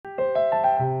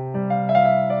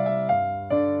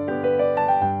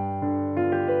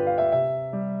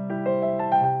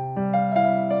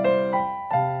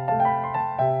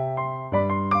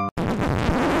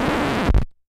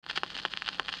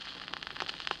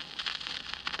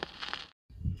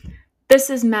This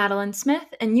is Madeline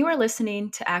Smith, and you are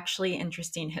listening to Actually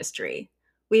Interesting History.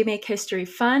 We make history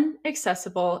fun,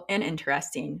 accessible, and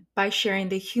interesting by sharing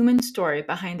the human story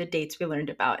behind the dates we learned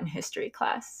about in history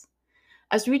class.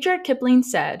 As Rudyard Kipling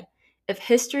said, if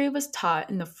history was taught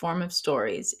in the form of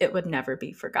stories, it would never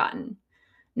be forgotten.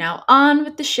 Now, on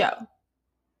with the show.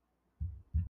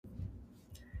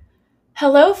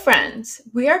 Hello, friends!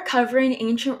 We are covering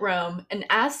ancient Rome, and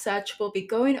as such, we'll be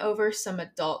going over some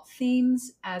adult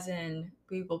themes, as in,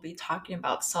 we will be talking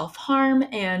about self harm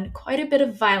and quite a bit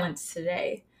of violence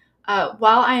today.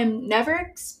 While I am never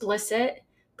explicit,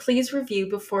 please review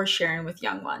before sharing with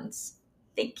young ones.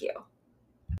 Thank you.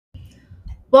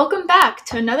 Welcome back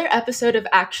to another episode of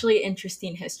Actually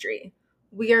Interesting History.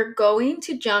 We are going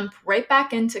to jump right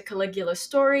back into Caligula's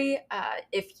story.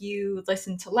 If you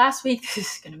listened to last week,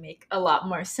 this is going to make a lot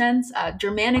more sense.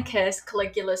 Germanicus,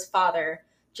 Caligula's father,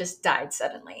 just died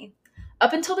suddenly.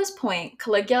 Up until this point,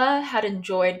 Caligula had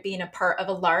enjoyed being a part of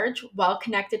a large,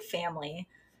 well-connected family,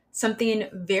 something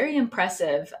very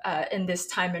impressive in this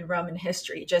time in Roman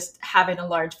history. Just having a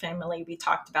large family, we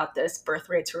talked about this, birth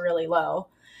rates were really low.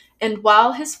 And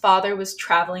while his father was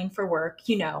traveling for work,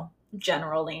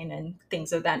 generaling and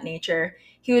things of that nature,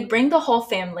 he would bring the whole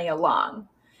family along.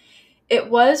 It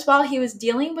was while he was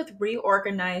dealing with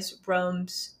reorganized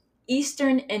Rome's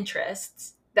eastern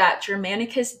interests that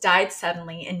Germanicus died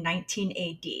suddenly in 19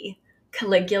 AD.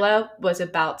 Caligula was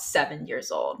about 7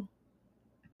 years old.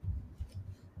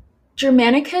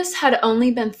 Germanicus had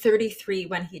only been 33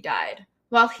 when he died.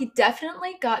 While he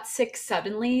definitely got sick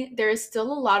suddenly, there is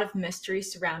still a lot of mystery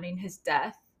surrounding his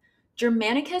death.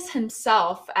 Germanicus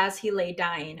himself, as he lay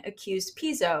dying, accused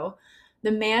Piso,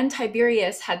 the man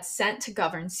Tiberius had sent to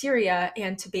govern Syria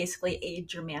and to basically aid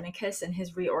Germanicus in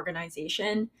his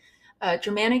reorganization.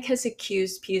 Germanicus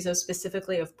accused Piso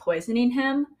specifically of poisoning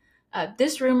him.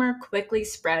 This rumor quickly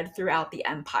spread throughout the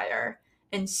empire.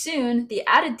 And soon, the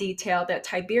added detail that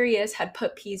Tiberius had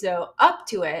put Piso up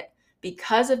to it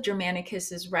because of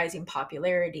Germanicus's rising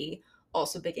popularity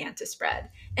also began to spread.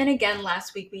 And again,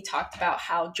 last week we talked about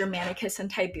how Germanicus and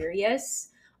Tiberius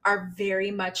are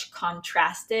very much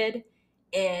contrasted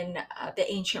in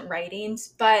the ancient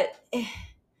writings, but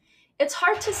it's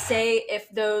hard to say if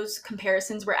those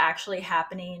comparisons were actually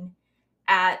happening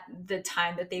at the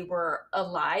time that they were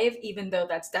alive, even though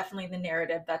that's definitely the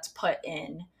narrative that's put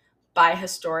in by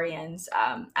historians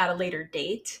at a later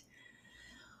date.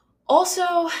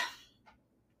 Also,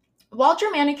 while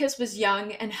Germanicus was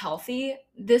young and healthy,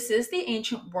 this is the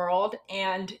ancient world,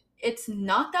 and it's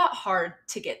not that hard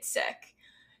to get sick.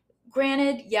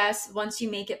 Granted, yes, once you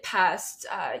make it past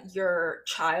your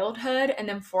childhood, and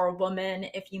then for a woman,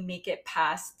 if you make it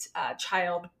past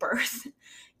childbirth,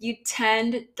 you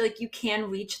can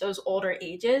reach those older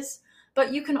ages,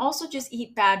 but you can also just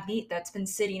eat bad meat that's been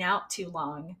sitting out too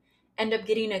long, end up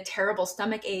getting a terrible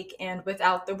stomach ache, and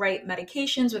without the right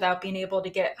medications, without being able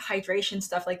to get hydration,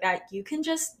 stuff like that, you can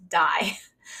just die.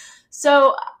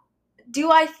 So,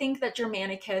 do I think that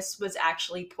Germanicus was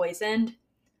actually poisoned?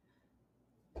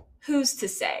 Who's to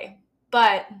say?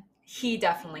 But he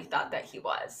definitely thought that he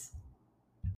was.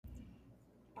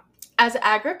 As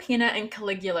Agrippina and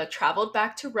Caligula traveled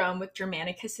back to Rome with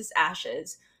Germanicus's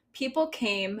ashes, people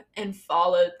came and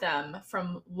followed them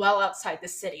from well outside the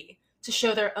city to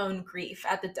show their own grief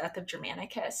at the death of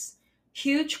Germanicus.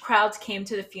 Huge crowds came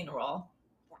to the funeral,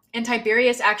 and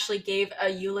Tiberius actually gave a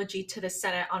eulogy to the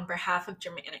Senate on behalf of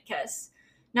Germanicus.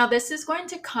 Now, this is going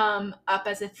to come up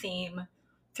as a theme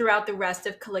throughout the rest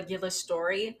of Caligula's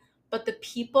story, but the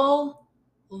people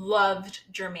loved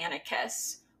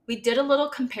Germanicus. We did a little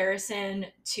comparison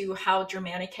to how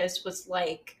Germanicus was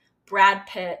like Brad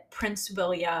Pitt, Prince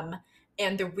William,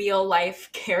 and the real life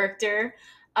character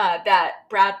that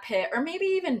Brad Pitt, or maybe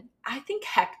even, I think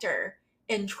Hector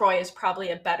in Troy is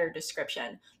probably a better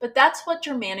description. But that's what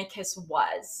Germanicus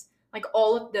was. Like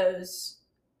all of those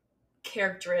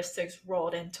characteristics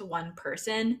rolled into one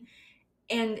person.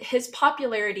 And his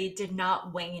popularity did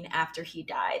not wane after he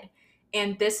died.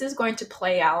 And this is going to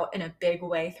play out in a big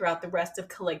way throughout the rest of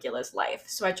Caligula's life.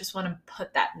 So I just want to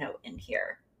put that note in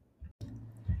here.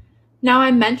 Now,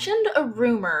 I mentioned a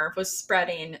rumor was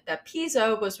spreading that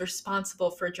Piso was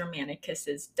responsible for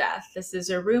Germanicus's death. This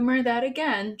is a rumor that,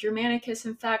 again, Germanicus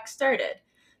in fact started.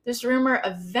 This rumor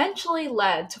eventually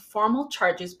led to formal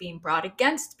charges being brought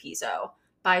against Piso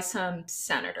by some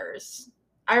senators.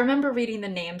 I remember reading the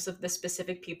names of the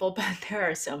specific people, but there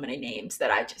are so many names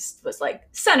that I just was like,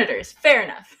 senators, fair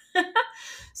enough.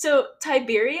 So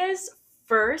Tiberius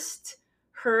first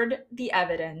heard the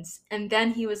evidence, and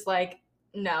then he was like,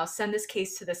 no, send this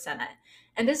case to the Senate.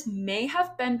 And this may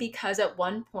have been because at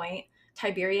one point,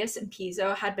 Tiberius and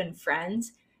Piso had been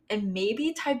friends, and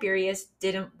maybe Tiberius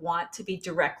didn't want to be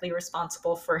directly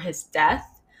responsible for his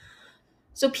death.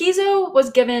 So Piso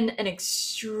was given an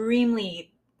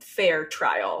extremely fair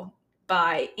trial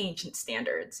by ancient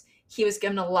standards. He was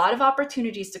given a lot of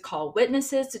opportunities to call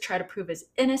witnesses to try to prove his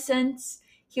innocence.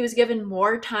 He was given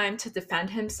more time to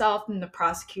defend himself than the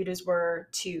prosecutors were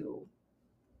to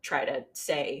try to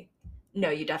say, no,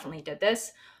 you definitely did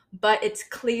this. But it's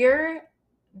clear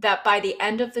that by the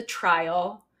end of the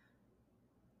trial,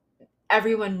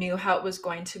 everyone knew how it was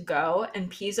going to go, and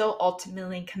Piso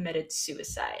ultimately committed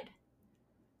suicide.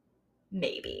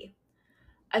 Maybe.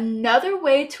 Another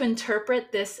way to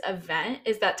interpret this event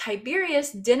is that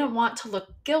Tiberius didn't want to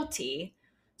look guilty,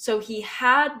 so he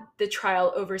had the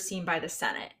trial overseen by the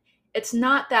Senate. It's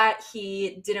not that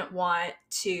he didn't want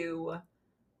to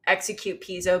execute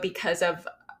Piso because of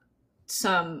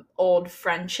some old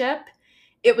friendship.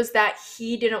 It was that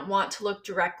he didn't want to look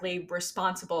directly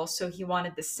responsible, so he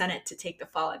wanted the Senate to take the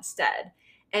fall instead.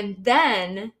 And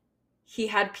then he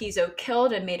had Piso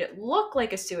killed and made it look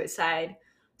like a suicide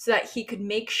so that he could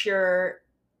make sure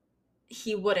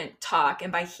he wouldn't talk.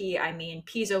 And by he, I mean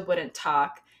Piso wouldn't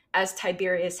talk, as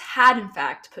Tiberius had in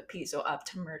fact put Piso up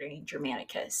to murdering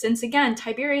Germanicus. Since again,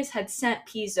 Tiberius had sent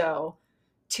Piso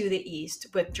to the east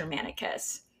with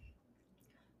Germanicus.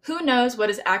 Who knows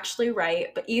what is actually right,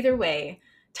 but either way,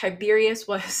 Tiberius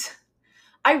was,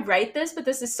 I write this, but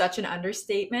this is such an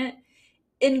understatement,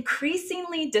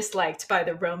 increasingly disliked by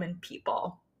the Roman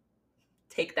people.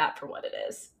 Take that for what it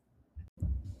is.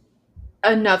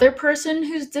 Another person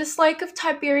whose dislike of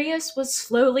Tiberius was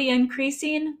slowly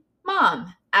increasing,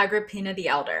 Mom, Agrippina the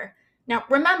Elder. Now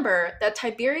remember that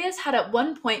Tiberius had at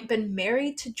one point been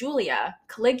married to Julia,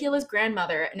 Caligula's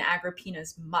grandmother and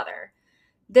Agrippina's mother.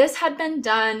 This had been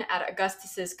done at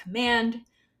Augustus's command.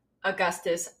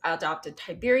 Augustus adopted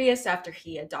Tiberius after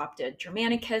he adopted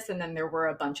Germanicus, and then there were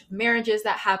a bunch of marriages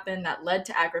that happened that led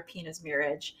to Agrippina's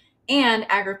marriage. And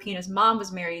Agrippina's mom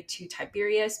was married to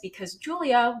Tiberius because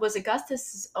Julia was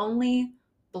Augustus's only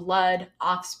blood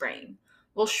offspring.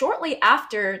 Well, shortly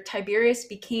after Tiberius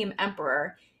became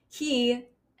emperor, he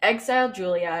exiled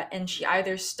Julia, and she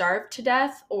either starved to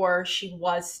death or she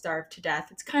was starved to death.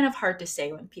 It's kind of hard to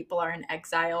say when people are in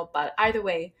exile, but either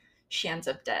way, she ends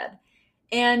up dead.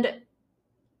 And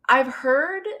I've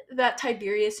heard that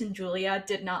Tiberius and Julia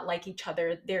did not like each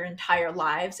other their entire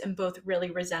lives and both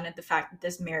really resented the fact that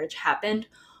this marriage happened.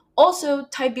 Also,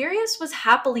 Tiberius was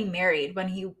happily married when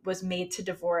he was made to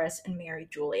divorce and marry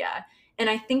Julia. And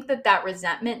I think that that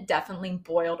resentment definitely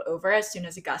boiled over as soon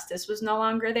as Augustus was no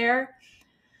longer there.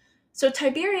 So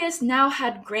Tiberius now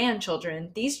had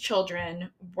grandchildren. These children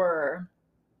were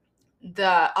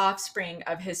the offspring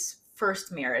of his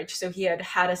first marriage. So he had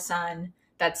had a son.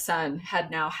 That son had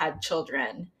now had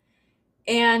children.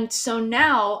 And so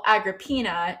now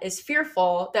Agrippina is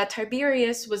fearful that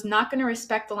Tiberius was not going to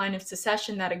respect the line of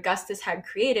succession that Augustus had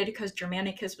created because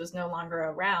Germanicus was no longer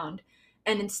around,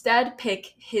 and instead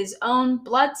pick his own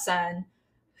blood son,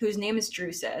 whose name is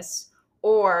Drusus,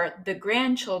 or the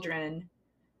grandchildren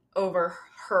over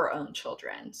her own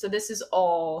children. So this is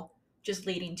all just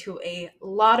leading to a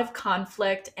lot of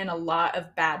conflict and a lot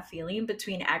of bad feeling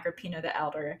between Agrippina the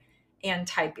Elder and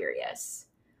Tiberius.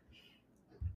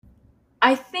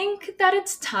 I think that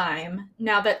it's time,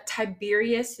 now that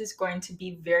Tiberius is going to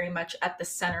be very much at the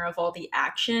center of all the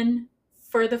action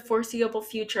for the foreseeable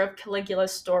future of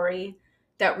Caligula's story,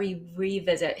 that we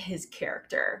revisit his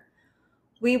character.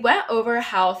 We went over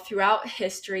how throughout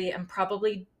history and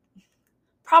probably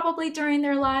during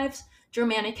their lives,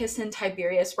 Germanicus and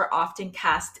Tiberius were often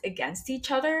cast against each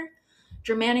other,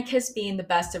 Germanicus being the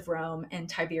best of Rome and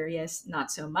Tiberius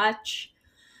not so much.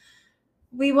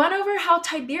 We went over how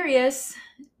Tiberius,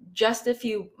 just a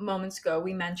few moments ago,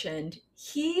 we mentioned,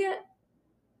 he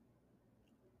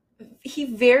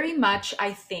very much,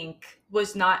 I think,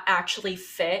 was not actually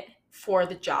fit for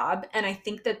the job. And I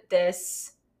think that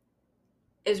this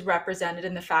is represented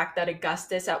in the fact that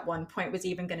Augustus at one point was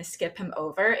even going to skip him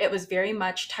over. It was very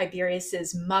much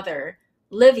Tiberius's mother,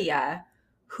 Livia,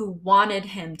 who wanted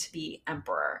him to be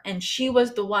emperor. And she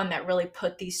was the one that really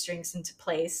put these strings into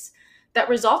place that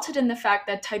resulted in the fact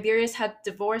that Tiberius had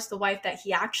divorced the wife that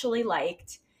he actually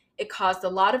liked. It caused a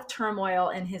lot of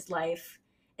turmoil in his life,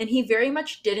 and he very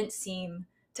much didn't seem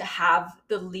to have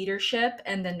the leadership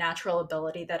and the natural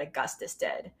ability that Augustus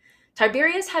did.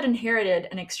 Tiberius had inherited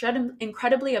an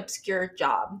incredibly obscure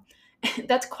job.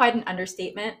 That's quite an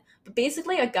understatement, but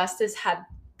basically Augustus had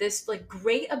this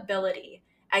great ability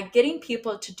at getting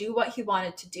people to do what he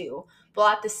wanted to do, while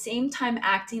at the same time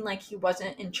acting like he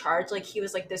wasn't in charge, like he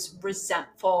was like this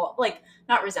resentful, like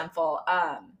not resentful,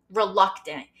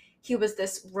 reluctant. He was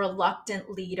this reluctant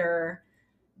leader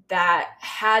that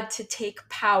had to take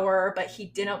power, but he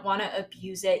didn't want to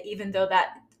abuse it, even though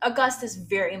that Augustus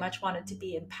very much wanted to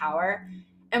be in power.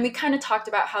 And we kind of talked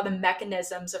about how the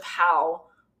mechanisms of how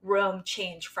Rome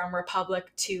changed from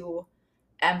republic to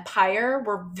empire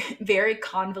were very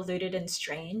convoluted and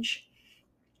strange.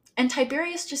 And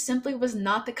Tiberius just simply was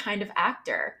not the kind of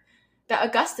actor that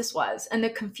Augustus was. And the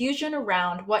confusion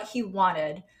around what he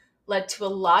wanted led to a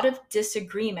lot of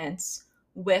disagreements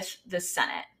with the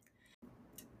Senate.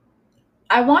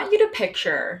 I want you to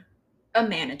picture a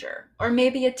manager or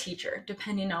maybe a teacher,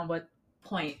 depending on what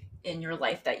point in your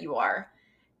life that you are.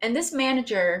 And this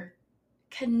manager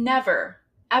can never,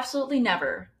 absolutely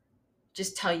never,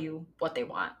 just tell you what they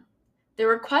want. The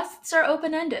requests are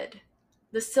open ended.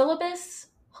 The syllabus,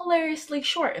 hilariously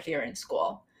short if you're in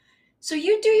school. So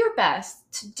you do your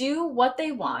best to do what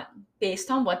they want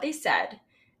based on what they said.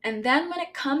 And then when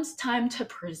it comes time to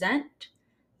present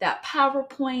that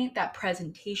PowerPoint, that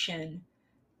presentation,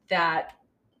 that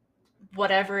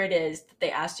whatever it is that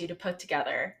they asked you to put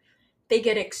together, they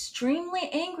get extremely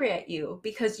angry at you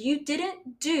because you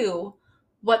didn't do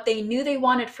what they knew they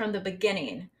wanted from the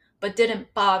beginning, but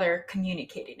didn't bother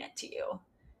communicating it to you.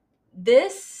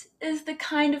 This is the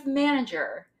kind of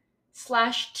manager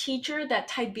 / teacher that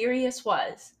Tiberius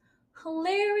was.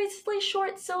 Hilariously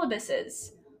short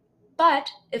syllabuses.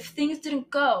 But if things didn't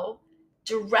go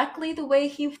directly the way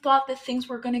he thought that things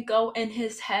were going to go in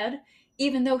his head,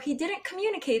 even though he didn't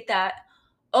communicate that,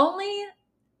 only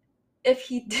if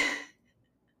he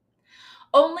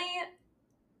only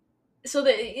so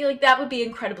that like that would be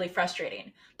incredibly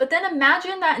frustrating. But then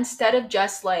imagine that instead of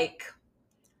just like,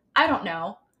 I don't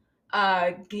know,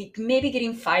 maybe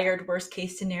getting fired, worst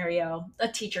case scenario, a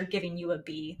teacher giving you a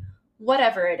B,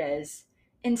 whatever it is,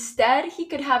 instead he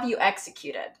could have you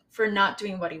executed for not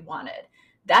doing what he wanted.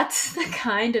 That's the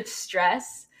kind of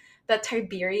stress that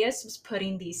Tiberius was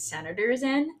putting these senators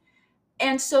in.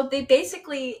 And so they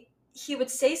basically, he would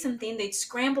say something, they'd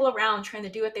scramble around trying to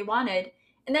do what they wanted,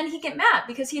 and then he'd get mad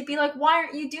because he'd be like, why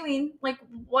aren't you doing like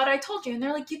what I told you? And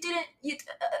they're like, you didn't,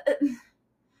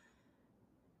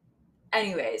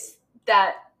 anyways,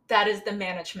 that is the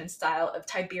management style of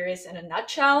Tiberius in a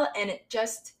nutshell. And it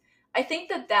just, I think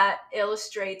that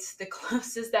illustrates the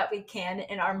closest that we can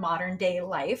in our modern day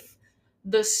life,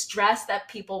 the stress that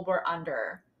people were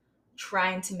under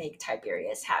trying to make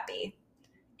Tiberius happy.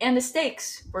 And the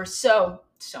stakes were so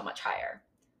much higher.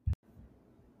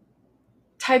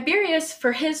 Tiberius,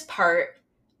 for his part,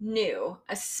 knew,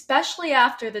 especially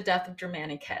after the death of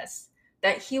Germanicus,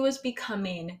 that he was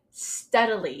becoming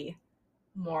steadily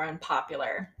more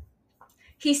unpopular.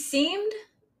 He seemed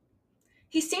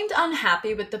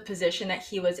unhappy with the position that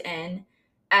he was in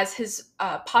as his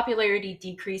popularity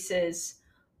decreases.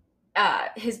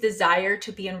 His desire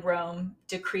to be in Rome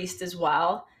decreased as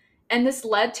well. And this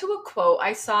led to a quote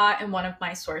I saw in one of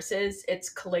my sources. It's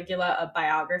Caligula, a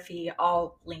biography.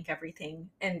 I'll link everything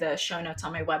in the show notes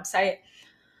on my website.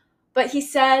 But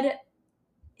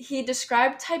he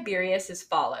described Tiberius as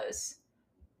follows: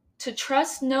 to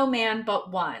trust no man but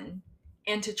one,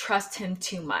 and to trust him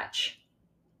too much.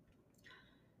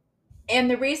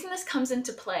 And the reason this comes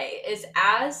into play is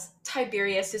as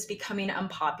Tiberius is becoming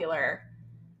unpopular,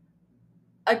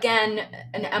 again,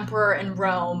 an emperor in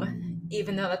Rome,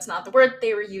 even though that's not the word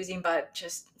they were using, but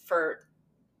just for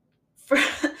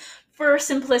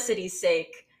simplicity's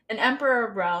sake, an emperor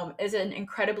of Rome is an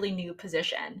incredibly new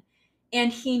position.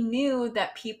 And he knew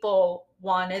that people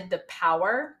wanted the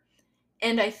power.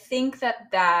 And I think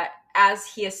that as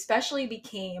he especially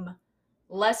became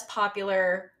less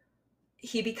popular,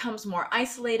 he becomes more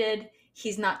isolated.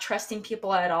 He's not trusting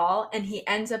people at all. And he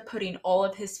ends up putting all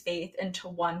of his faith into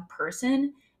one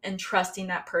person and trusting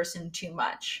that person too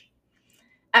much.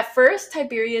 At first,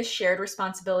 Tiberius shared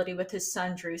responsibility with his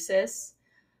son Drusus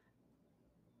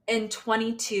in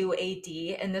 22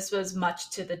 AD, and this was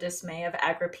much to the dismay of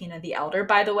Agrippina the Elder,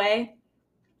 by the way.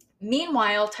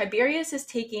 Meanwhile, Tiberius is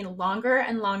taking longer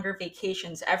and longer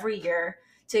vacations every year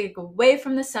to get away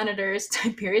from the senators.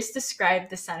 Tiberius described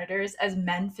the senators as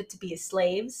men fit to be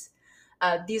slaves.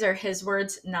 These are his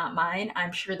words, not mine.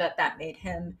 I'm sure that made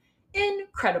him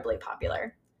incredibly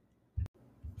popular.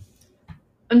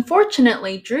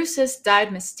 Unfortunately, Drusus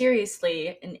died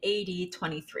mysteriously in AD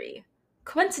 23.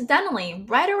 Coincidentally,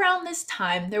 right around this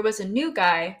time, there was a new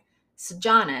guy,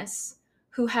 Sejanus,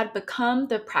 who had become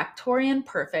the Praetorian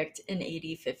Prefect in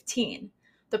AD 15.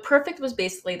 The Prefect was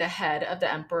basically the head of the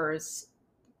emperor's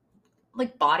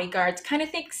like bodyguards, kind of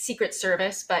think Secret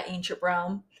Service, but ancient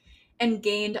Rome, and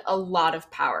gained a lot of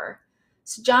power.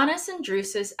 Sejanus and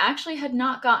Drusus actually had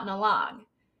not gotten along.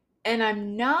 And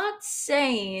I'm not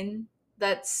saying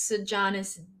that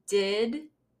Sejanus did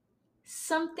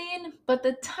something, but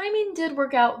the timing did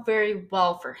work out very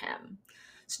well for him.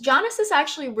 Sejanus is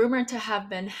actually rumored to have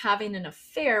been having an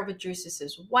affair with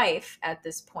Drusus's wife at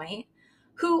this point,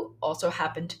 who also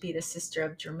happened to be the sister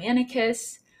of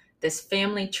Germanicus. This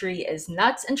family tree is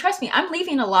nuts. And trust me, I'm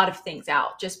leaving a lot of things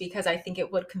out just because I think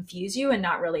it would confuse you and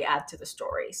not really add to the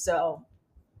story. So,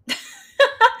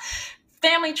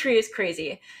 family tree is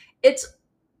crazy. It's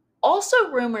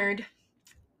also rumored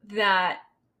that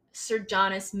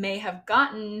Sejanus may have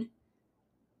gotten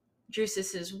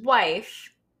Drusus's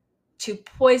wife to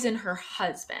poison her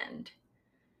husband.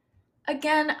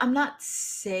 Again, I'm not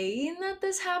saying that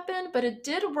this happened, but it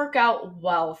did work out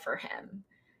well for him.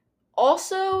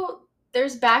 Also,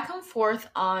 there's back and forth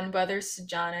on whether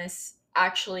Sejanus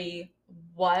actually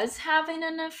was having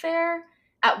an affair.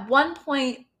 At one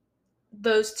point,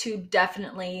 those two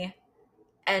definitely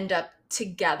end up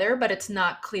together, but it's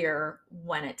not clear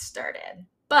when it started.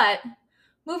 But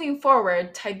moving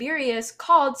forward, Tiberius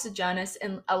called Sejanus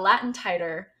in a Latin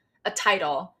title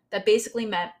that basically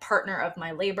meant partner of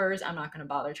my labors. I'm not going to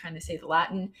bother trying to say the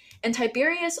Latin. And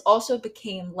Tiberius also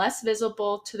became less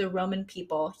visible to the Roman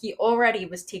people. He already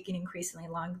was taking increasingly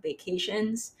long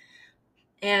vacations.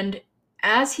 And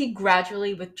as he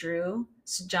gradually withdrew,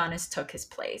 Sejanus took his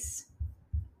place.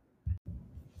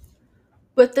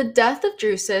 With the death of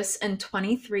Drusus in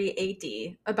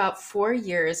 23 AD, about 4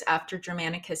 years after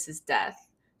Germanicus's death,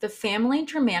 the family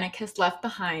Germanicus left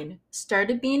behind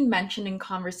started being mentioned in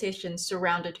conversations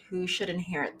surrounding who should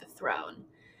inherit the throne.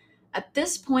 At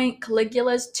this point,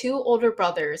 Caligula's two older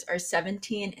brothers are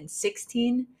 17 and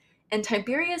 16, and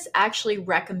Tiberius actually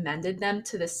recommended them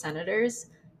to the senators.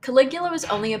 Caligula was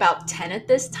only about 10 at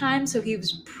this time, so he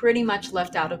was pretty much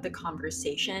left out of the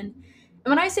conversation. And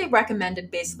when I say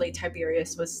recommended, basically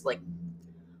Tiberius was like,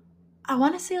 I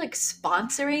want to say like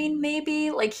sponsoring, maybe.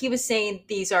 Like he was saying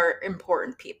these are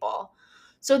important people.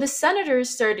 So the senators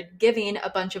started giving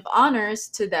a bunch of honors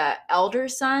to the elder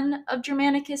son of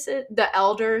Germanicus, the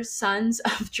elder sons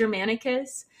of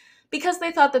Germanicus, because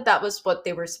they thought that that was what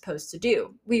they were supposed to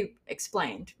do. We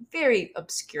explained very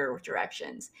obscure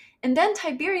directions. And then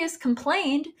Tiberius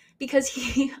complained because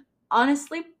he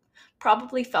honestly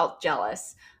probably felt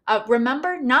jealous.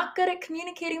 Remember, not good at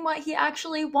communicating what he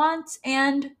actually wants,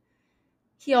 and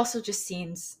he also just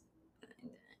seems,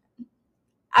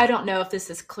 I don't know if this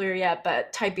is clear yet,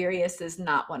 but Tiberius is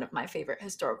not one of my favorite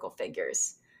historical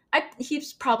figures.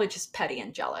 He's probably just petty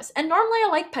and jealous. And normally I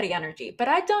like petty energy, but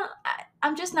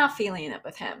I'm just not feeling it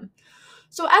with him.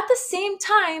 So at the same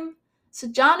time,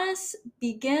 Sejanus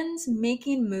begins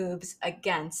making moves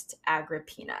against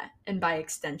Agrippina, and by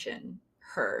extension,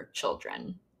 her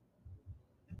children.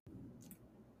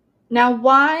 Now,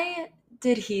 why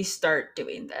did he start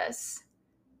doing this?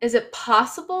 Is it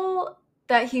possible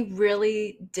that he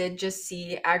really did just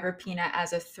see Agrippina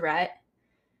as a threat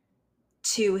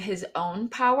to his own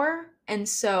power? And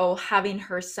so having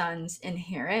her sons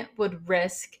inherit would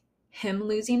risk him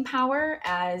losing power,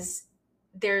 as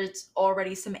there's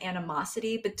already some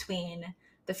animosity between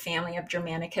the family of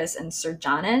Germanicus and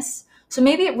Serjanus. So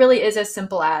maybe it really is as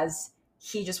simple as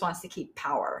he just wants to keep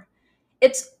power.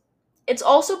 It's it's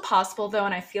also possible, though,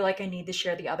 and I feel like I need to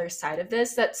share the other side of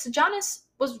this, that Sejanus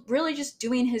was really just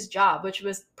doing his job, which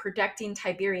was protecting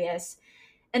Tiberius.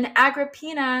 And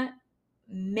Agrippina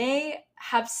may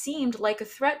have seemed like a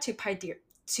threat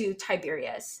to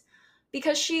Tiberius,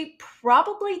 because she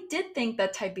probably did think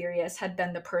that Tiberius had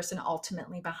been the person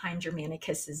ultimately behind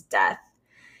Germanicus's death.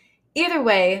 Either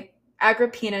way,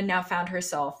 Agrippina now found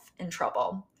herself in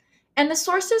trouble. And the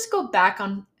sources go back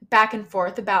and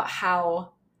forth about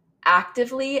how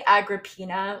actively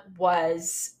Agrippina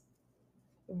was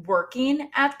working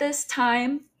at this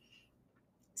time.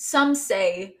 Some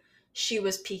say she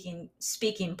was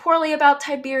speaking poorly about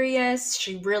Tiberius.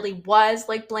 She really was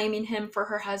like blaming him for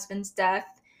her husband's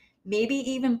death, maybe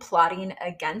even plotting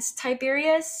against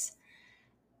Tiberius.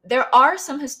 There are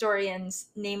some historians,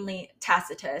 namely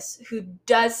Tacitus, who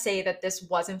does say that this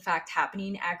was in fact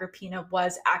happening. Agrippina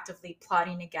was actively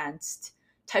plotting against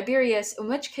Tiberius, in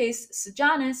which case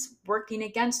Sejanus working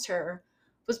against her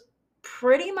was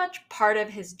pretty much part of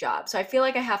his job. So I feel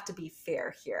like I have to be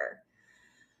fair here.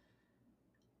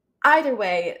 Either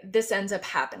way, this ends up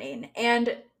happening.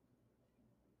 And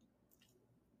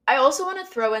I also want to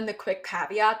throw in the quick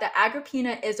caveat that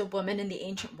Agrippina is a woman in the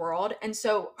ancient world. And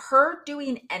so her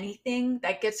doing anything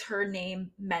that gets her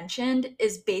name mentioned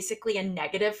is basically a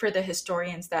negative for the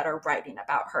historians that are writing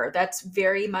about her. That's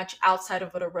very much outside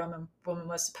of what a Roman woman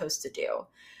was supposed to do.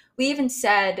 We even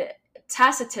said,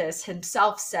 Tacitus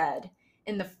himself said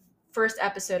in the first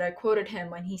episode, I quoted him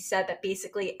when he said that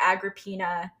basically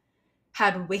Agrippina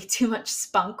had way too much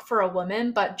spunk for a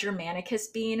woman, but Germanicus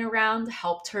being around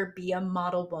helped her be a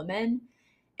model woman.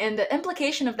 And the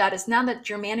implication of that is now that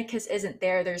Germanicus isn't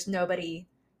there, there's nobody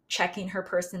checking her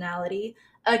personality.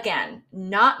 Again,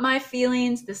 not my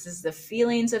feelings. This is the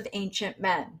feelings of ancient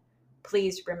men.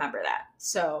 Please remember that.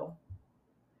 So,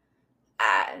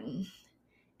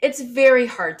 it's very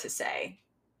hard to say.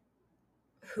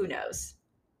 Who knows?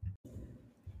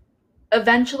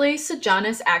 Eventually,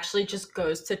 Sejanus actually just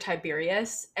goes to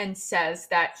Tiberius and says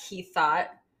that he thought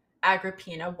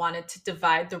Agrippina wanted to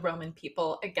divide the Roman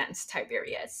people against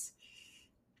Tiberius.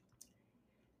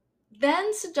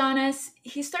 Then Sejanus,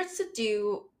 he starts to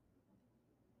do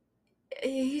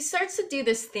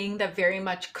this thing that very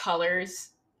much colors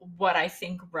what I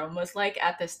think Rome was like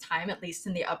at this time, at least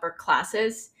in the upper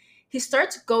classes. He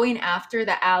starts going after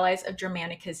the allies of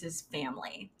Germanicus's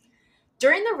family.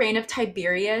 During the reign of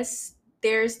Tiberius,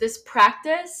 there's this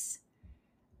practice.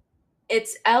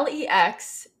 It's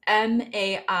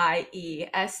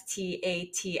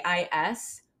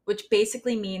Lexmaiestatis, which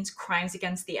basically means crimes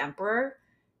against the emperor.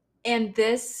 And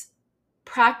this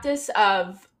practice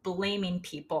of blaming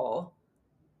people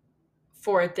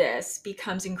for this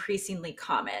becomes increasingly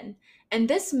common. And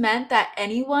this meant that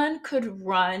anyone could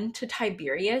run to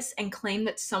Tiberius and claim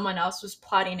that someone else was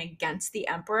plotting against the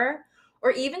emperor,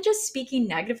 or even just speaking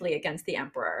negatively against the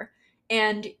emperor.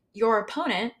 And your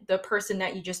opponent, the person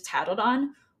that you just tattled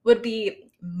on, would be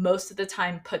most of the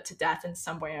time put to death in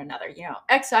some way or another,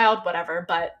 exiled, whatever,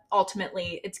 but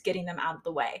ultimately it's getting them out of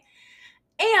the way.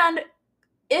 And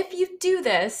if you do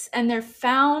this and they're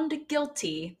found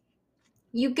guilty,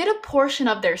 you get a portion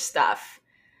of their stuff.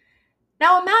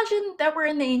 Now imagine that we're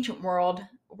in the ancient world.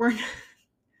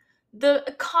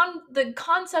 The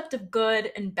concept of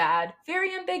good and bad,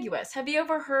 very ambiguous. Have you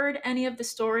ever heard any of the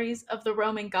stories of the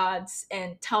Roman gods?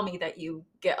 And tell me that you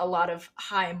get a lot of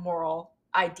high moral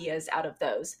ideas out of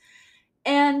those.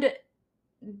 And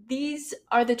these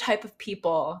are the type of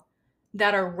people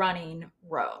that are running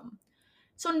Rome.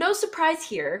 So no surprise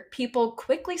here, people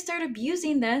quickly start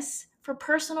abusing this for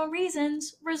personal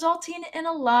reasons, resulting in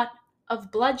a lot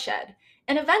of bloodshed.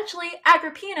 And eventually,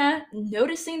 Agrippina,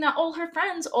 noticing that all her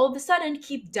friends all of a sudden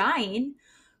keep dying,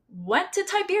 went to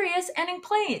Tiberius and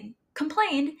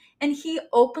complained, and he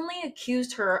openly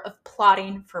accused her of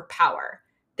plotting for power.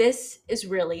 This is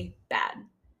really bad.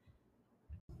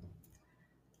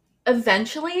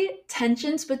 Eventually,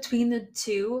 tensions between the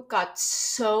two got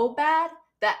so bad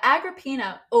that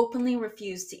Agrippina openly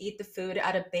refused to eat the food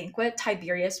at a banquet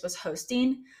Tiberius was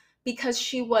hosting because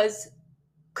she was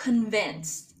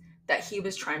convinced that he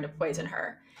was trying to poison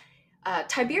her.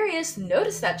 Tiberius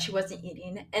noticed that she wasn't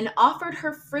eating and offered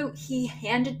her fruit he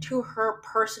handed to her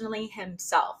personally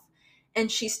himself, and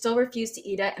she still refused to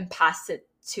eat it and passed it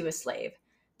to a slave.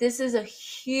 This is a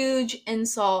huge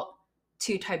insult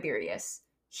to Tiberius.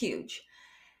 Huge.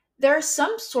 There are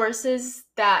some sources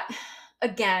that,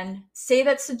 again, say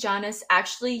that Sejanus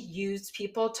actually used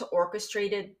people to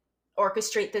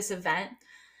orchestrate this event.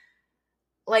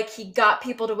 Like he got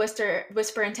people to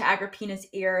whisper into Agrippina's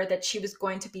ear that she was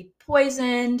going to be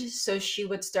poisoned, so she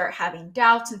would start having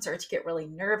doubts and start to get really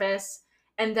nervous,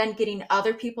 and then getting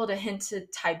other people to hint to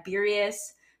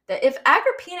Tiberius that if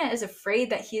Agrippina is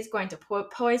afraid that he's going to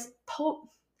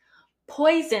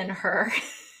poison her,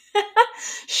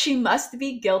 she must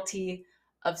be guilty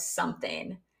of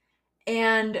something.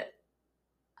 And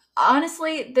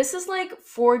honestly, this is like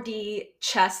 4D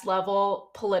chess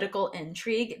level political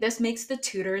intrigue. This makes the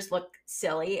tutors look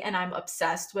silly, and I'm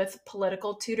obsessed with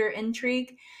political tutor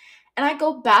intrigue. And I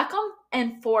go back on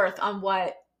and forth on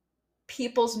what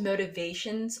people's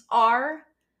motivations are,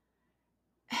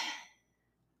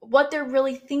 what they're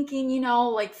really thinking,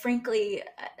 like frankly,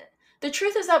 the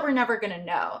truth is that we're never going to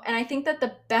know. And I think that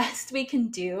the best we can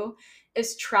do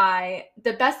is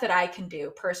the best that I can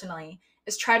do personally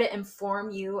is try to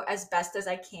inform you as best as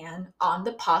I can on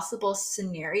the possible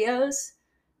scenarios,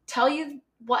 tell you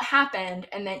what happened,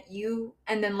 and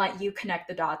then let you connect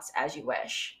the dots as you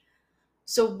wish.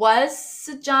 So was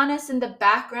Sejanus in the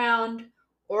background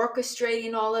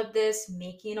orchestrating all of this,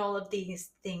 making all of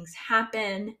these things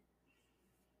happen?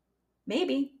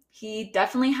 Maybe. He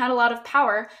definitely had a lot of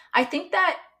power. I think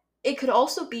that it could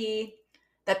also be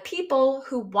that people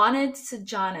who wanted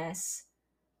Sejanus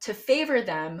to favor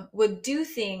them, would do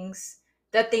things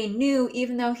that they knew,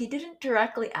 even though he didn't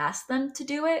directly ask them to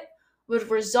do it, would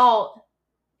result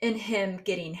in him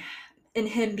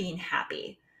being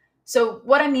happy. So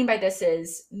what I mean by this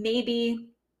is, maybe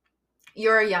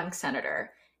you're a young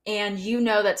senator and you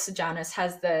know that Sejanus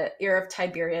has the ear of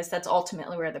Tiberius. That's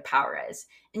ultimately where the power is.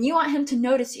 And you want him to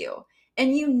notice you.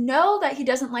 And you know that he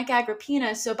doesn't like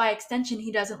Agrippina, so by extension,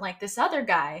 he doesn't like this other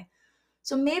guy.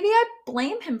 So maybe I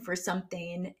blame him for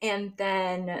something, and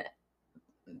then,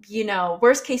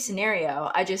 worst case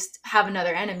scenario, I just have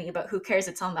another enemy, but who cares?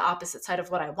 It's on the opposite side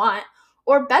of what I want.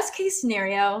 Or best case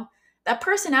scenario, that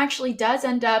person actually does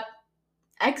end up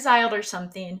exiled or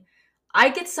something. I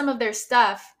get some of their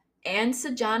stuff, and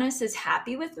Sejanus is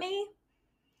happy with me.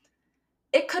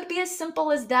 It could be as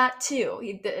simple as that,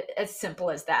 too. As simple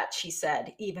as that, she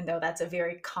said, even though that's a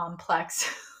very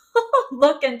complex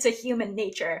look into human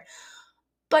nature.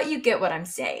 But you get what I'm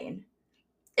saying.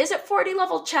 Is it 40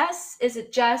 level chess? Is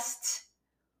it just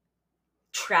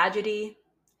tragedy?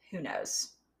 Who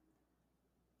knows?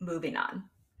 Moving on.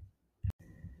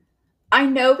 I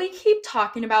know we keep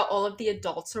talking about all of the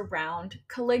adults around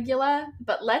Caligula,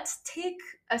 but let's take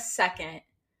a second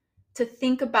to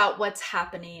think about what's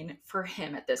happening for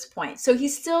him at this point. So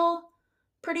he's still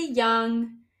pretty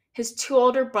young. His two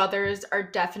older brothers are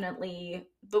definitely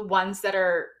the ones that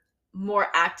are more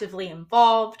actively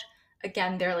involved.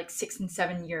 Again, they're like 6 and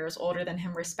 7 years older than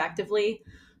him, respectively.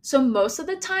 So most of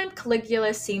the time,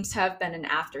 Caligula seems to have been an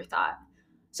afterthought.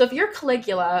 So if you're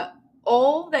Caligula,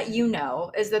 all that you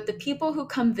know is that the people who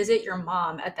come visit your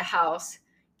mom at the house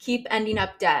keep ending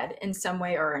up dead in some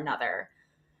way or another.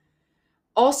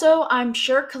 Also, I'm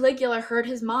sure Caligula heard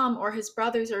his mom or his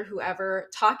brothers or whoever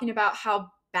talking about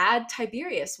how bad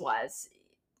Tiberius was,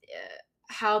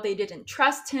 how they didn't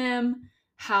trust him,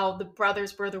 how the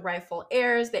brothers were the rightful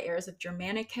heirs, the heirs of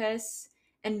Germanicus,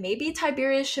 and maybe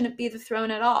Tiberius shouldn't be the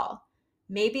throne at all.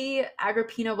 Maybe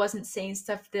Agrippina wasn't saying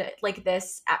stuff like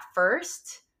this at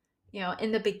first,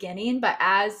 in the beginning, but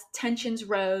as tensions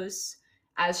rose,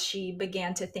 as she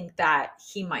began to think that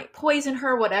he might poison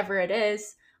her, whatever it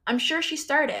is, I'm sure she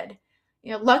started.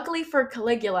 Luckily for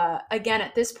Caligula, again,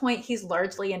 at this point, he's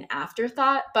largely an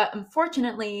afterthought, but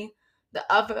unfortunately, the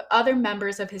other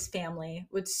members of his family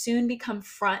would soon become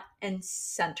front and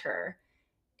center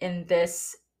in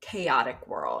this chaotic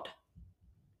world.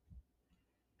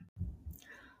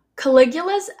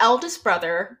 Caligula's eldest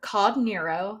brother, called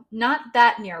Nero, not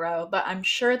that Nero, but I'm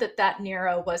sure that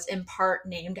Nero was in part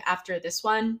named after this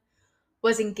one,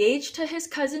 was engaged to his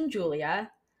cousin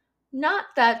Julia, not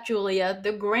that Julia,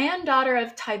 the granddaughter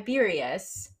of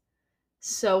Tiberius,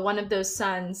 so one of those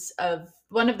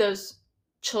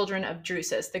children of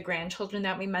Drusus, the grandchildren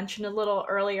that we mentioned a little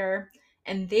earlier,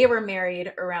 and they were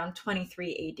married around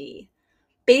 23 AD.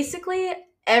 Basically,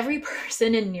 every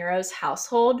person in Nero's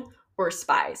household were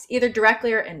spies, either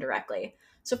directly or indirectly.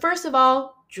 So first of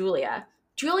all, Julia.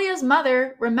 Julia's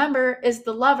mother, remember, is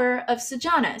the lover of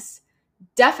Sejanus.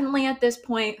 Definitely at this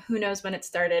point, who knows when it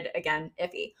started, again,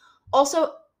 iffy.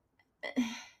 Also,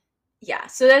 yeah,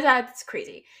 so that's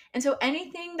crazy. And so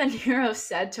anything that Nero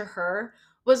said to her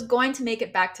was going to make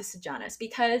it back to Sejanus,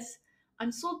 because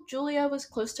I'm told Julia was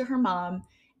close to her mom,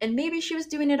 and maybe she was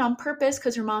doing it on purpose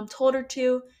because her mom told her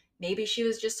to. Maybe she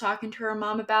was just talking to her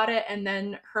mom about it, and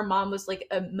then her mom was like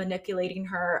manipulating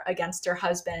her against her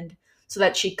husband so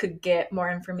that she could get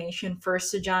more information for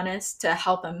Sejanus to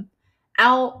help him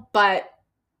out. But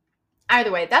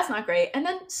either way, that's not great. And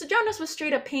then Sejanus was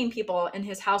straight up paying people in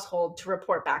his household to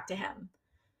report back to him.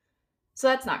 So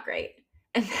that's not great.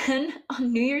 And then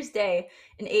on New Year's Day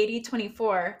in AD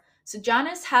 24,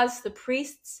 Sejanus has the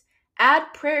priests add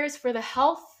prayers for the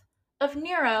health of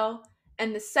Nero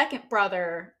and the second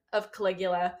brother of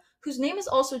Caligula, whose name is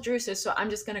also Drusus, so I'm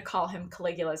just going to call him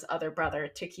Caligula's other brother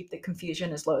to keep the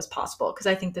confusion as low as possible, because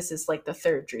I think this is like the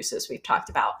third Drusus we've talked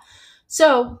about.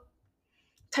 So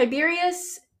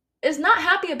Tiberius is not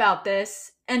happy about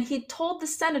this, and he told the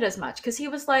Senate as much, because he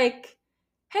was like,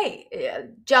 hey,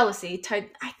 jealousy. I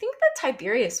think that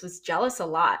Tiberius was jealous a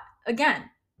lot. Again,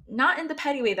 not in the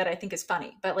petty way that I think is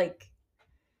funny, but like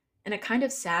in a kind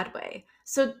of sad way.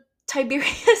 So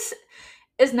Tiberius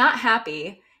is not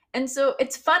happy. And so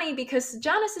it's funny because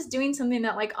Sejanus is doing something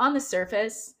that, like, on the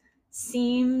surface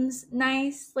seems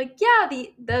nice. Like, yeah,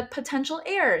 the potential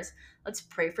heirs, let's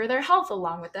pray for their health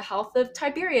along with the health of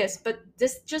Tiberius. But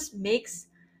this just makes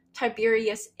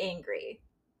Tiberius angry.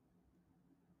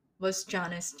 Was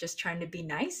Janus just trying to be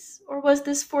nice, or was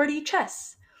this 4D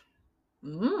chess?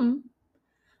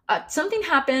 Something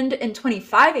happened in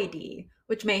 25 AD,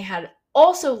 which may have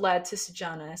also led to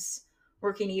Sejanus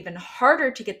working even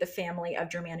harder to get the family of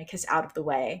Germanicus out of the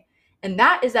way. And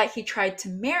that is that he tried to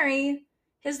marry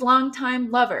his longtime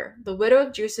lover, the widow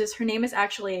of Drusus. Her name is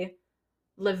actually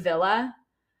Livilla.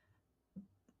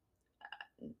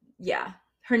 Yeah,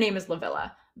 her name is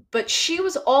Livilla. But she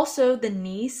was also the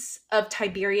niece of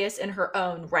Tiberius in her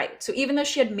own right. So even though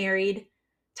she had married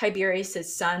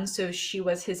Tiberius's son, so she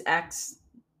was his ex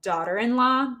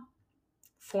daughter-in-law,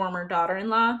 former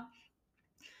daughter-in-law,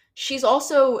 she's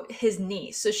also his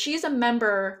niece. So she's a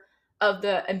member of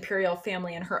the imperial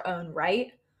family in her own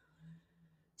right.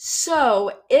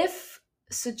 So if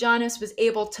Sejanus was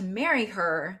able to marry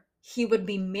her, he would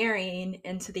be marrying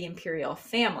into the imperial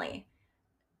family.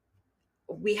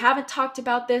 We haven't talked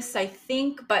about this, I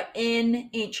think, but in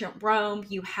ancient Rome,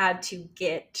 you had to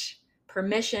get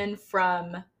permission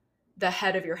from the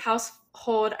head of your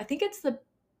household. I think it's the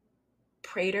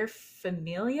praetor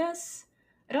familias.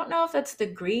 I don't know if that's the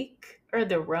Greek or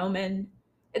the Roman.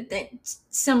 It's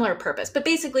similar purpose. But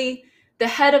basically, the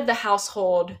head of the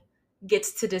household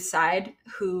gets to decide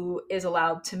who is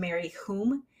allowed to marry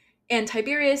whom. And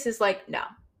Tiberius is like,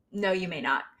 no, you may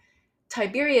not.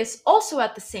 Tiberius also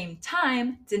at the same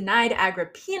time denied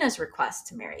Agrippina's request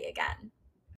to marry again.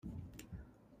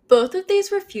 Both of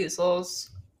these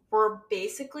refusals were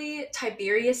basically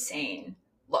Tiberius saying,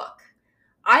 look,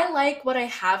 I like what I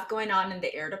have going on in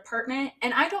the heir department,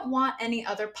 and I don't want any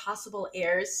other possible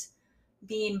heirs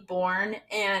being born.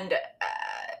 And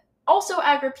also,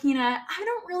 Agrippina, I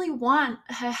don't really want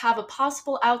to have a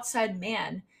possible outside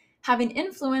man having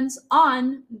influence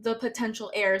on the potential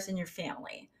heirs in your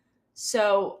family.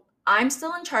 So I'm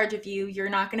still in charge of you. You're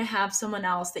not going to have someone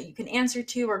else that you can answer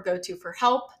to or go to for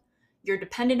help. You're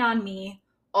dependent on me.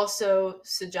 Also,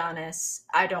 Sejanus,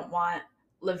 I don't want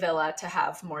Livilla to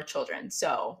have more children.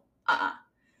 So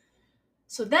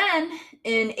then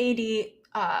in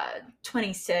AD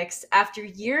 26, after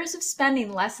years of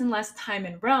spending less and less time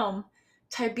in Rome,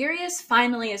 Tiberius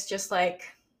finally is just like,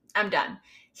 I'm done.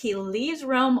 He leaves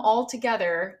Rome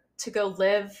altogether to go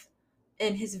live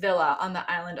in his villa on the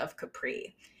island of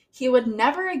Capri. He would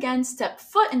never again step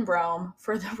foot in Rome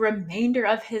for the remainder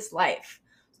of his life.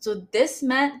 So this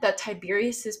meant that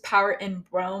Tiberius's power in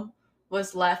Rome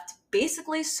was left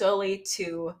basically solely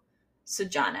to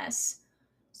Sejanus.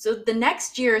 So the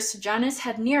next year, Sejanus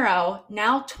had Nero,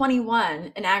 now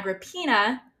 21, and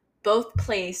Agrippina, both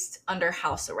placed under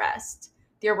house arrest.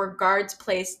 There were guards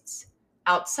placed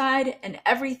outside, and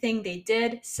everything they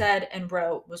did, said, and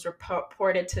wrote was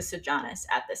reported to Sejanus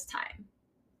at this time.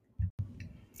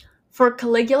 For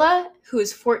Caligula, who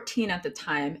was 14 at the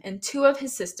time, and two of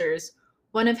his sisters,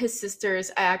 one of his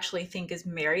sisters I actually think is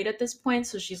married at this point,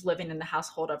 so she's living in the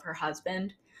household of her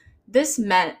husband. This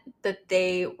meant that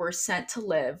they were sent to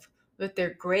live with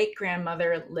their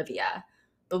great-grandmother Livia,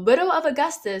 the widow of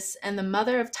Augustus and the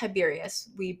mother of Tiberius.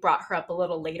 We brought her up a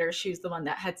little later. She was the one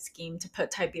that had schemed to put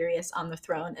Tiberius on the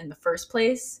throne in the first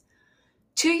place.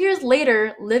 2 years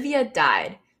later, Livia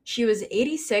died. She was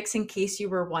 86, in case you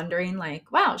were wondering, like,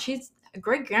 wow, she's a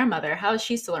great-grandmother. How is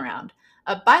she still around?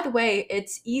 By the way,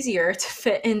 it's easier to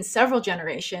fit in several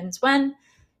generations when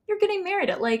you're getting married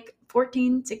at like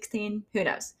 14, 16, who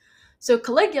knows? So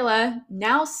Caligula,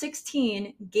 now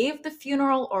 16, gave the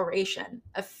funeral oration.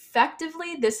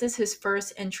 Effectively, this is his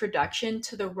first introduction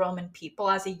to the Roman people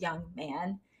as a young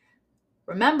man.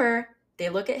 Remember, they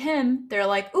look at him, they're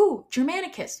like, ooh,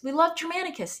 Germanicus, we love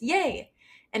Germanicus, yay!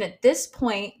 And at this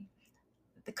point,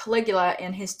 the Caligula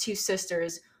and his two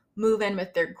sisters move in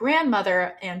with their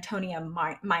grandmother, Antonia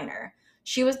Minor.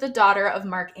 She was the daughter of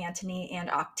Mark Antony and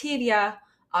Octavia,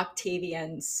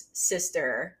 Octavian's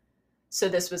sister. So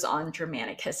this was on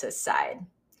Germanicus's side.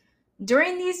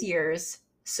 During these years,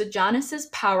 Sejanus's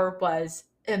power was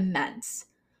immense.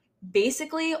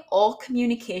 Basically, all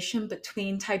communication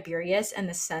between Tiberius and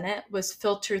the Senate was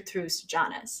filtered through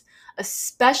Sejanus.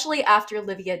 Especially after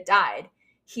Livia died,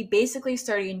 he basically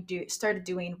started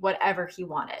doing whatever he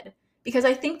wanted. Because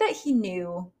I think that he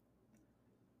knew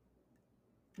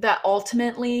that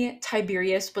ultimately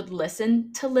Tiberius would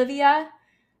listen to Livia.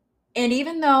 And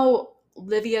even though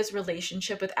Livia's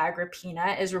relationship with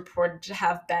Agrippina is reported to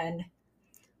have been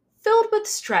filled with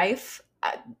strife,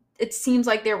 it seems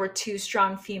like there were two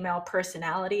strong female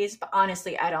personalities, but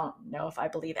honestly, I don't know if I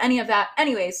believe any of that.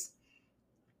 Anyways,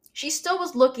 she still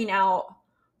was looking out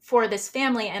for this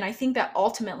family, and I think that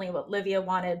ultimately what Livia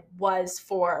wanted was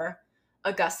for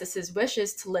Augustus's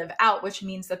wishes to live out, which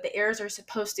means that the heirs are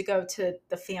supposed to go to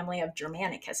the family of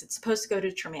Germanicus. It's supposed to go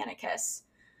to Germanicus.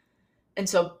 And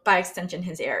so, by extension,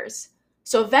 his heirs.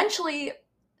 So eventually,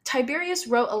 Tiberius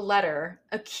wrote a letter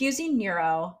accusing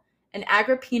Nero and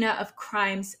Agrippina of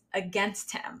crimes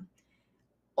against him.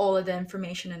 All of the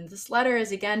information in this letter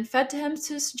is again fed to him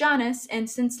to Sejanus, and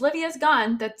since Livia's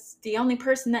gone, that's the only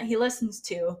person that he listens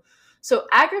to. So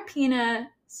Agrippina's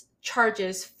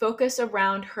charges focus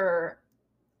around her.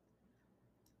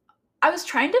 I was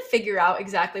trying to figure out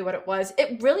exactly what it was.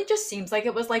 It really just seems like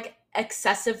it was like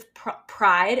excessive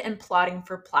pride and plotting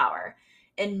for power.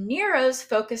 And Nero's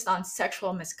focused on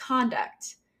sexual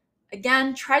misconduct.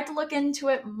 Again, tried to look into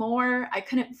it more. I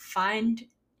couldn't find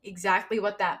exactly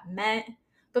what that meant,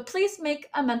 but please make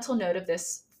a mental note of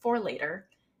this for later.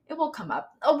 It will come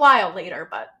up a while later,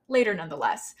 but later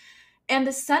nonetheless. And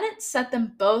the Senate sent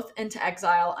them both into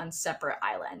exile on separate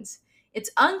islands.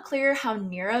 It's unclear how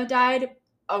Nero died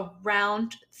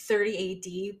around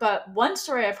 30 AD, but one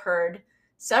story I've heard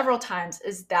several times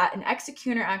is that an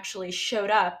executioner actually showed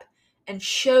up and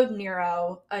showed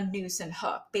Nero a noose and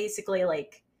hook. Basically,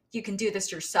 like, you can do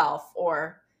this yourself,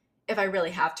 or if I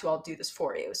really have to, I'll do this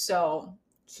for you. So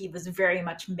he was very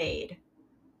much made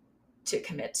to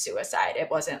commit suicide. It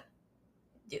wasn't,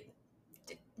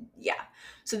 yeah.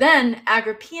 So then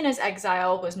Agrippina's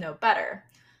exile was no better.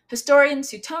 Historian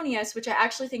Suetonius, which I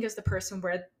actually think is the person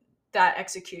where that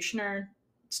executioner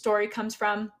story comes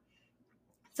from,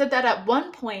 said that at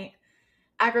one point,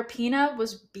 Agrippina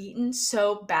was beaten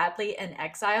so badly in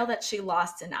exile that she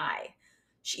lost an eye.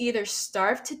 She either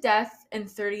starved to death in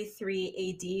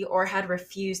 33 AD or had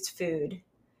refused food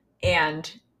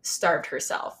and starved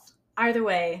herself. Either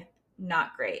way,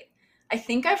 not great. I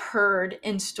think I've heard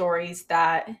in stories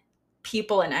that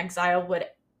people in exile would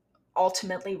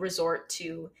ultimately resort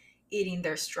to eating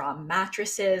their straw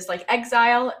mattresses. Like,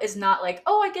 exile is not like,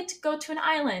 oh, I get to go to an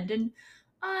island and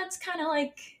it's kind of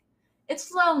like,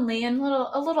 it's lonely and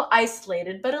a little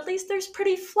isolated, but at least there's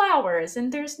pretty flowers and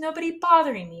there's nobody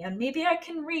bothering me and maybe I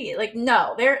can read. Like,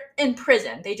 no, they're in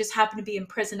prison. They just happen to be in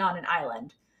prison on an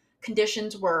island.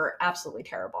 Conditions were absolutely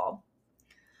terrible.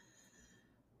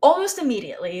 Almost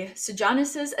immediately,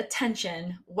 Sejanus's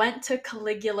attention went to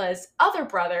Caligula's other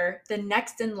brother, the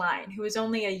next in line, who was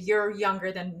only a year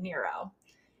younger than Nero.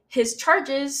 His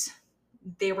charges,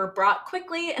 they were brought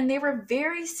quickly and they were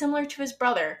very similar to his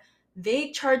brother.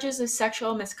 Vague charges of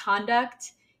sexual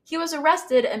misconduct. He was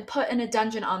arrested and put in a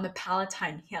dungeon on the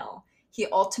Palatine Hill. He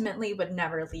ultimately would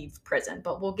never leave prison,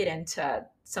 but we'll get into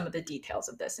some of the details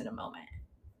of this in a moment.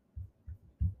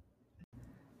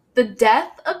 The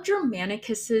death of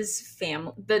Germanicus's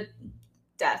family, the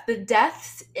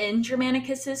deaths in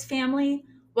Germanicus's family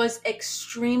was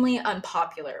extremely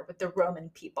unpopular with the Roman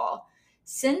people.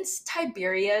 Since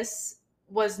Tiberius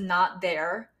was not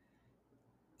there,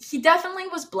 he definitely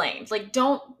was blamed. Like,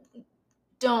 don't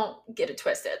get it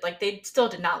twisted. Like, they still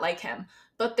did not like him,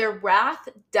 but their wrath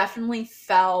definitely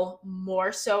fell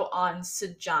more so on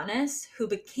Sejanus, who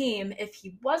became, if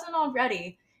he wasn't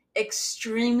already,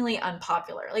 extremely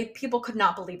unpopular. Like, people could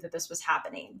not believe that this was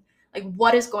happening. Like,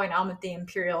 what is going on with the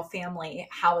imperial family?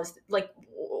 How is, like,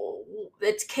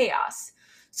 it's chaos.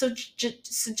 So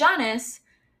Sejanus,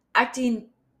 acting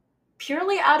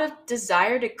purely out of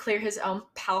desire to clear his own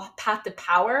path to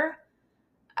power,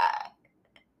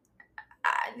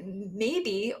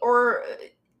 maybe, or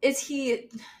is he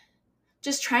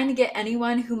just trying to get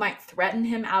anyone who might threaten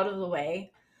him out of the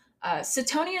way?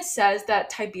 Suetonius says that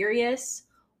Tiberius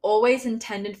always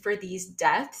intended for these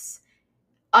deaths,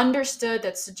 understood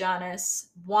that Sejanus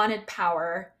wanted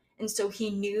power, and so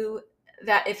he knew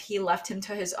that if he left him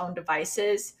to his own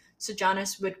devices,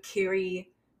 Sejanus would carry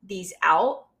these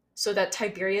out so that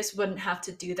Tiberius wouldn't have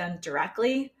to do them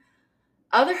directly.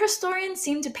 Other historians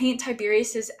seem to paint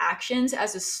Tiberius's actions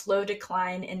as a slow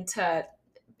decline into,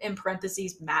 in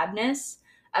parentheses, madness,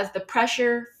 as the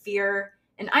pressure, fear,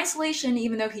 and isolation,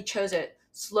 even though he chose it,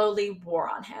 slowly wore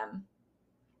on him.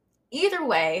 Either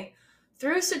way,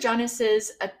 through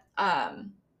Sejanus's,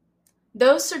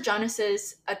 though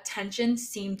Sejanus's attention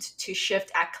seemed to shift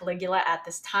at Caligula at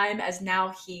this time, as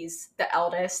now he's the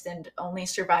eldest and only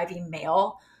surviving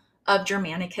male of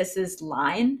Germanicus's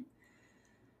line,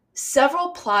 several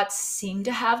plots seem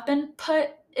to have been put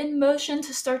in motion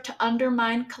to start to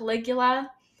undermine Caligula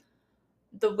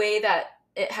the way that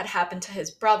it had happened to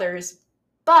his brothers.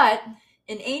 But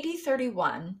in AD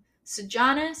 31,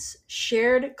 Sejanus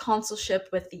shared consulship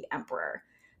with the emperor.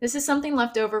 This is something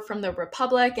left over from the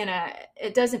Republic, and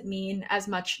it doesn't mean as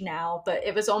much now, but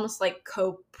it was almost like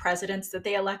co-presidents that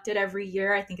they elected every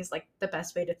year, I think is like the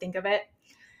best way to think of it.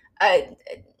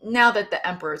 Now that the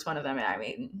emperor is one of them, I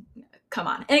mean, come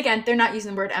on. And again, they're not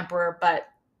using the word emperor, but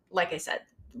like I said,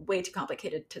 way too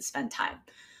complicated to spend time.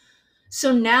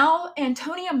 So now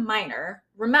Antonia Minor,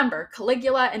 remember,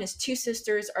 Caligula and his two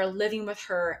sisters are living with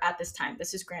her at this time.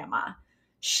 This is grandma.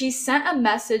 she sent a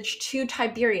message to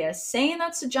Tiberius saying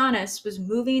that Sejanus was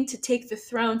moving to take the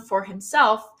throne for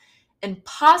himself and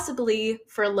possibly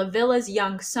for Livilla's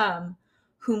young son,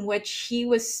 whom which he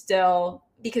was still,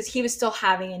 because he was still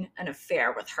having an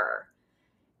affair with her.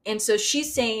 And so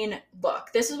she's saying,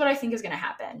 look, this is what I think is going to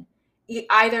happen.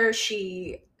 Either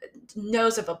she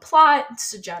knows of a plot,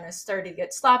 Sejanus started to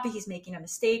get sloppy, he's making a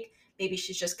mistake, maybe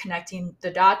she's just connecting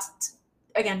the dots.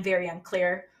 Again, very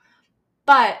unclear.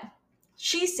 But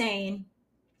she's saying,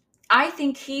 I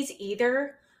think he's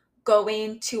either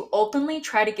going to openly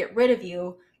try to get rid of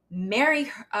you,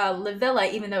 marry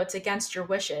Livilla, even though it's against your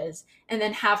wishes, and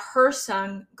then have her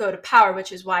son go to power,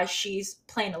 which is why she's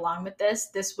playing along with this.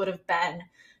 This would have been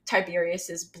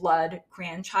Tiberius's blood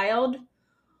grandchild.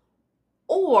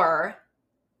 Or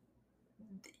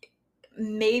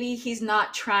maybe he's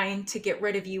not trying to get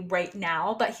rid of you right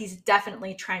now, but he's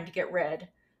definitely trying to get rid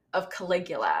of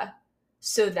Caligula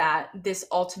so that this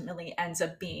ultimately ends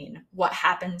up being what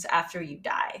happens after you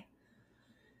die.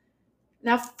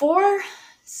 Now, for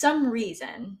some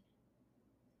reason,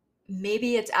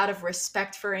 maybe it's out of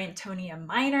respect for Antonia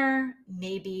Minor,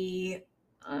 maybe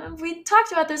we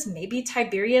talked about this, maybe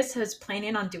Tiberius was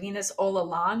planning on doing this all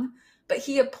along, but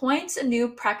he appoints a new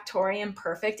Praetorian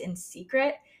Prefect in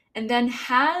secret and then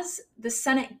has the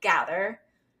Senate gather,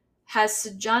 has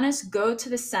Sejanus go to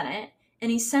the Senate,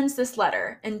 and he sends this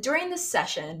letter. And during the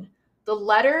session, the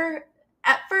letter,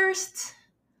 at first,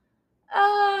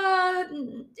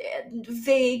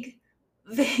 vague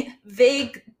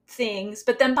things,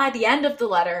 but then by the end of the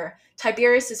letter,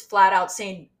 Tiberius is flat out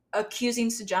accusing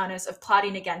Sejanus of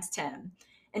plotting against him,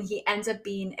 and he ends up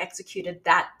being executed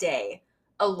that day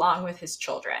along with his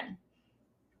children.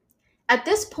 At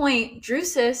this point,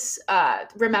 Drusus,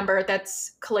 remember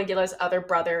that's Caligula's other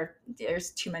brother,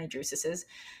 there's too many Drususes,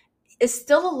 is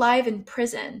still alive in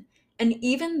prison. And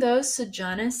even though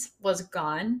Sejanus was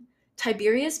gone,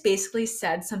 Tiberius basically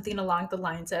said something along the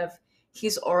lines of,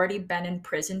 he's already been in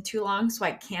prison too long, so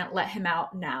I can't let him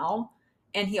out now.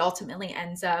 And he ultimately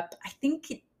ends up, I think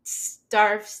he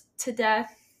starves to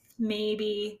death,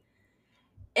 maybe.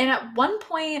 And at one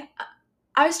point,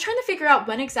 I was trying to figure out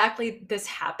when exactly this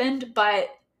happened, but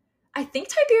I think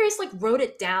Tiberius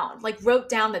wrote down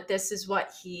that this is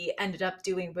what he ended up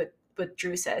doing with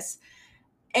Drusus.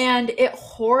 And it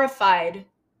horrified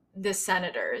the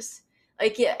senators.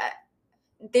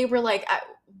 They were like,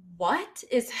 what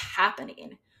is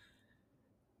happening?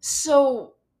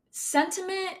 So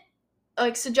sentiment,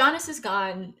 Sejanus is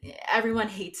gone. Everyone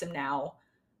hates him now.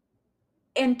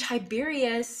 And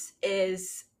Tiberius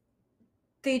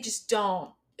they just don't,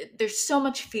 there's so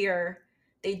much fear.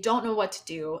 They don't know what to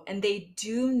do. And they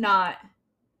do not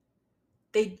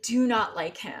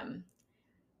like him.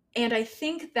 And I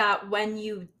think that when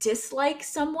you dislike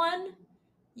someone,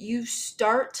 you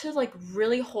start to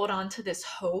really hold on to this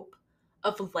hope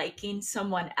of liking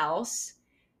someone else.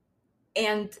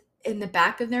 And in the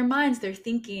back of their minds, they're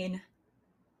thinking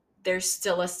there's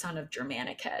still a son of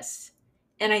Germanicus.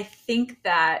 And I think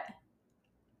that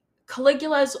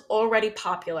Caligula is already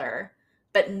popular,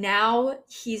 but now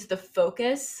he's the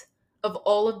focus of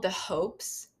all of the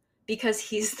hopes because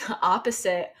he's the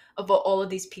opposite of what all of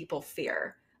these people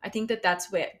fear. I think that that's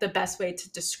the best way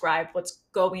to describe what's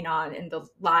going on in the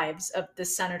lives of the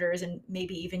senators and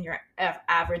maybe even your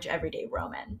average everyday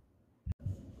Roman.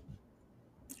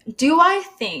 Do I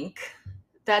think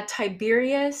that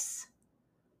Tiberius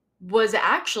was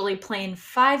actually playing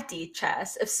 5D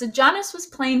chess? If Sejanus was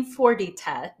playing 4D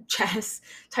chess,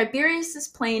 Tiberius is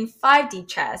playing 5D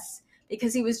chess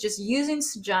because he was just using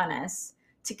Sejanus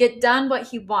to get done what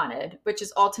he wanted, which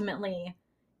is ultimately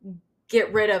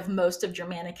get rid of most of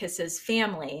Germanicus's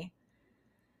family.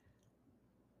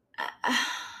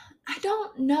 I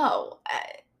don't know.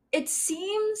 It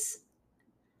seems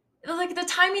the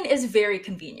timing is very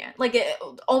convenient.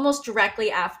 Almost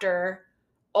directly after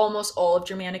almost all of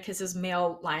Germanicus's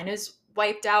male line is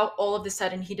wiped out, all of a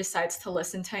sudden he decides to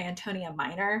listen to Antonia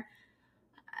Minor.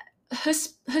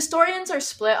 Historians are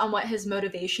split on what his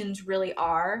motivations really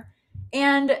are,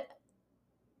 and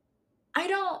I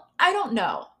don't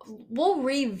know. We'll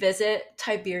revisit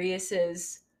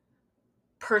Tiberius's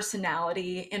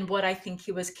personality and what I think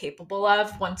he was capable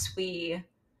of once we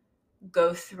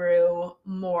go through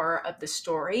more of the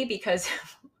story, because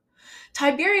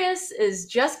Tiberius is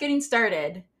just getting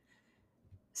started.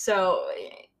 So,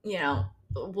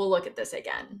 we'll look at this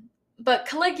again. But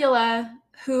Caligula,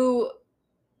 who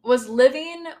was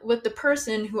living with the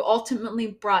person who ultimately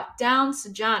brought down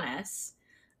Sejanus,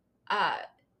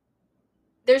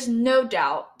 there's no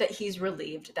doubt that he's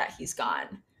relieved that he's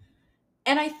gone.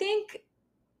 And I think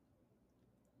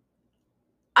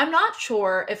I'm not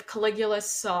sure if Caligula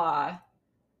saw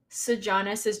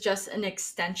Sejanus as just an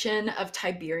extension of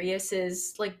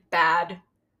Tiberius's like bad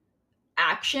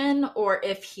action, or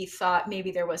if he thought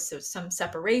maybe there was some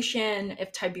separation,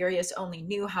 if Tiberius only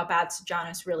knew how bad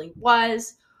Sejanus really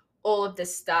was, all of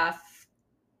this stuff.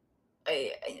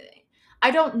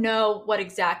 I don't know what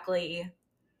exactly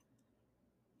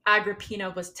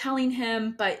Agrippina was telling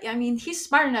him, but I mean, he's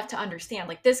smart enough to understand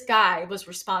like this guy was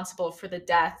responsible for the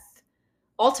death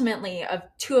ultimately of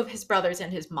two of his brothers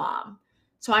and his mom.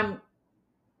 So I'm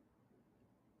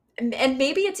and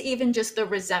maybe it's even just the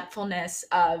resentfulness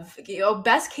of,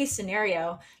 best case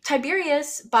scenario,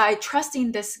 Tiberius, by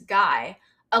trusting this guy,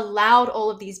 allowed all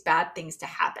of these bad things to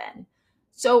happen.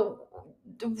 So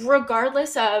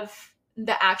regardless of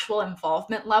the actual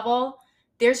involvement level,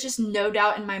 there's just no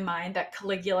doubt in my mind that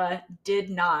Caligula did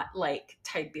not like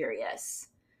Tiberius.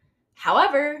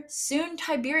 However,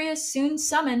 Tiberius soon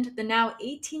summoned the now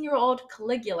 18-year-old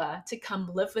Caligula to come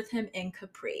live with him in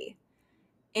Capri.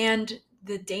 And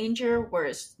the danger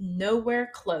was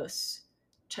nowhere close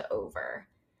to over.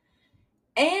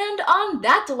 And on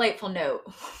that delightful note,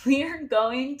 we are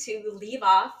going to leave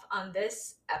off on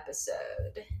this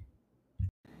episode.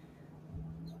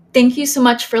 Thank you so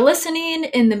much for listening.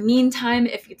 In the meantime,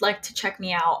 if you'd like to check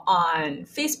me out on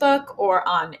Facebook or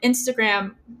on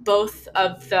Instagram, both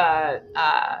of the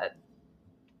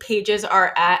pages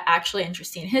are at Actually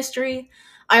Interesting History.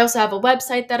 I also have a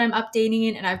website that I'm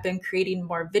updating, and I've been creating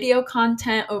more video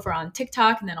content over on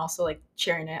TikTok, and then also like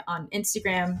sharing it on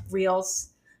Instagram,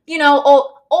 Reels,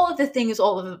 all of the things,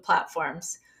 all of the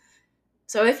platforms.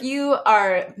 So if you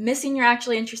are missing your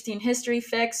Actually Interesting History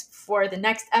fix for the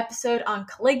next episode on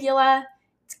Caligula,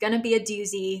 it's going to be a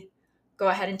doozy. Go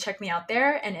ahead and check me out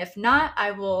there. And if not,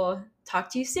 I will talk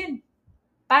to you soon.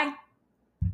 Bye.